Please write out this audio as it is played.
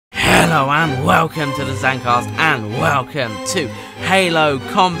Hello and welcome to the Xancast and welcome to Halo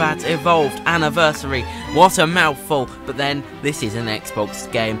Combat Evolved Anniversary. What a mouthful, but then this is an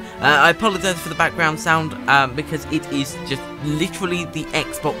Xbox game. I apologise for the background sound because it is just literally the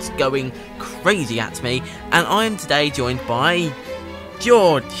Xbox going crazy at me, and I am today joined by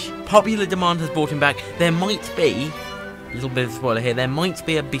George. Popular demand has brought him back. There might be a little bit of a spoiler here, there might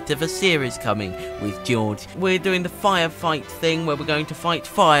be a bit of a series coming with George. We're doing the firefight thing where we're going to fight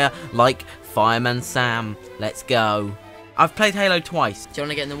fire like Fireman Sam. Let's go. I've played Halo twice. Do you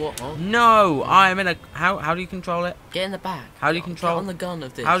want to get in the water? No, I'm in a... How do you control it? Get in the back. How do you control... Get on the gun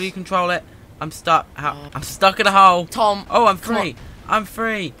of this. How do you control it? I'm stuck. I'm stuck in a hole. Tom. Oh, I'm free. I'm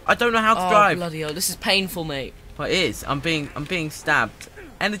free. I don't know how to drive. Oh, bloody hell. This is painful, mate. Well, it is. I'm being stabbed.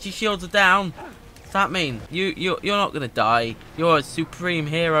 Energy shields are down. What's that mean? You're not gonna die. You're a supreme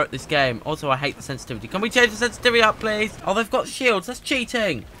hero at this game. Also, I hate the sensitivity. Can we change the sensitivity up, please? Oh, they've got shields. That's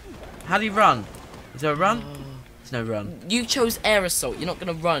cheating. How do you run? Is there a run? There's no run. You chose air assault. You're not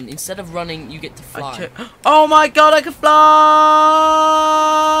gonna run. Instead of running, you get to fly. Oh my god, I can fly!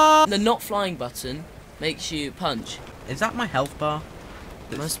 The not flying button makes you punch. Is that my health bar?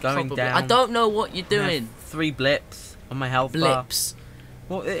 That's going probably. down. I don't know what you're doing. 3 blips on my health bar. Blips.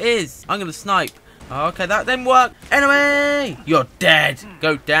 Well, it is. I'm gonna snipe. Oh, okay, that didn't work. Enemy! You're dead.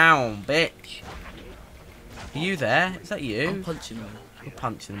 Go down, bitch. Are you there? Is that you? I'm punching them. You're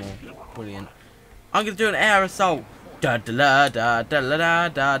punching them all. Brilliant. I'm gonna do an air assault. Da da da da da da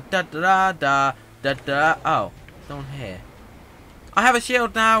da da da da da. Oh, it's on here. I have a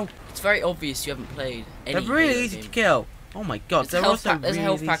shield now. It's very obvious you haven't played any. They're really Halo easy game. to kill. Oh my god, There's there's a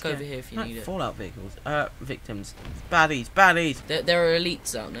health pack over here if you need it. Fallout vehicles, victims, baddies. There are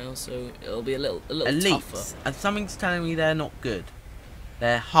elites out now, so it'll be a little Elites, tougher. and something's telling me they're not good.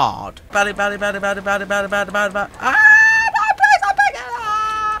 They're hard. Baddie. Ah, no, please, I'm begging.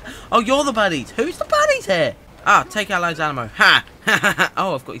 Ah! Oh, you're the baddies. Who's the baddies here? Ah, take out loads of ammo. Ha!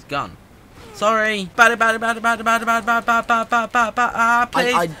 Oh, I've got his gun. Sorry. Ah,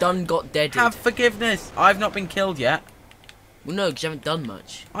 please. I done got deaded. Have forgiveness. I've not been killed yet. Well, no, because you haven't done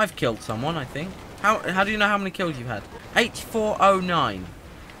much. I've killed someone, I think. How do you know how many kills you've had? H409.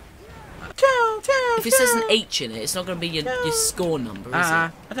 If it says an H in it, it's not going to be your score number, is it?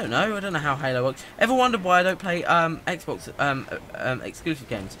 I don't know. I don't know how Halo works. Ever wondered why I don't play Xbox exclusive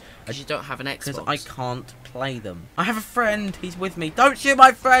games? Because you don't have an Xbox. Because I can't play them. I have a friend. He's with me. Don't shoot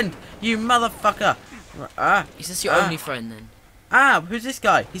my friend, you motherfucker. Is this your only friend then? Who's this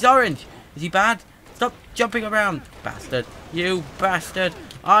guy? He's orange. Is he bad? Stop jumping around, bastard. You bastard.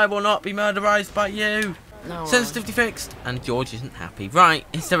 I will not be murderized by you. No. Sensitivity fixed. And George isn't happy. Right.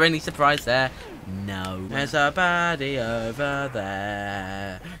 Is there any surprise there? No. There's a baddie over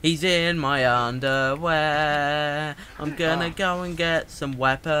there. He's in my underwear. I'm gonna go and get some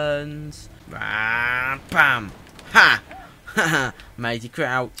weapons. Bam. Ha. Maisie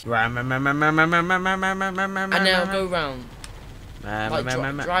Crouch. And now go round. Drive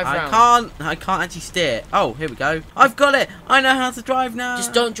round. I can't actually steer. Oh, here we go. I've got it. I know how to drive now.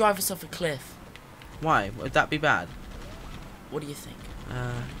 Just don't drive us off a cliff. Why? Would that be bad? What do you think?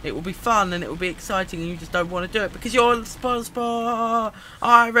 It will be fun and it will be exciting, and you just don't want to do it because you're spoiled.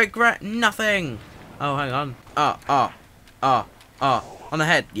 I regret nothing. Oh, hang on. On the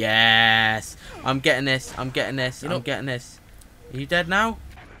head. Yes. I'm getting this. I'm getting this. Are you dead now?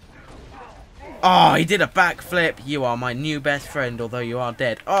 Oh, he did a backflip. You are my new best friend, although you are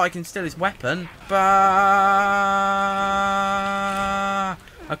dead. Oh, I can steal his weapon.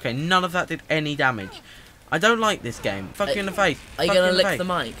 Okay, none of that did any damage. I don't like this game. Fuck you in the face. Are you gonna lick the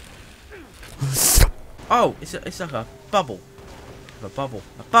mic? Oh, it's like a bubble. A bubble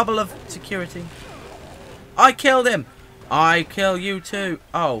of security. I killed him. I kill you too.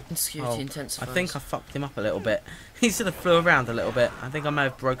 Oh, Security intensifies. I think I fucked him up a little bit. He sort of flew around a little bit. I think I may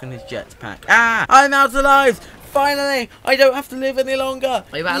have broken his jetpack. Ah, I'm out of lives. Finally, I don't have to live any longer.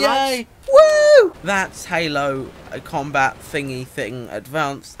 Are you out of lives? Woo! That's Halo combat thingy thing.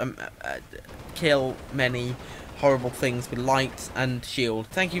 Advanced. Kill many horrible things with light and shield.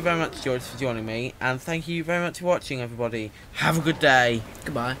 Thank you very much, George, for joining me, and thank you very much for watching, everybody. Have a good day.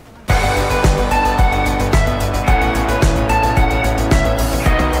 Goodbye.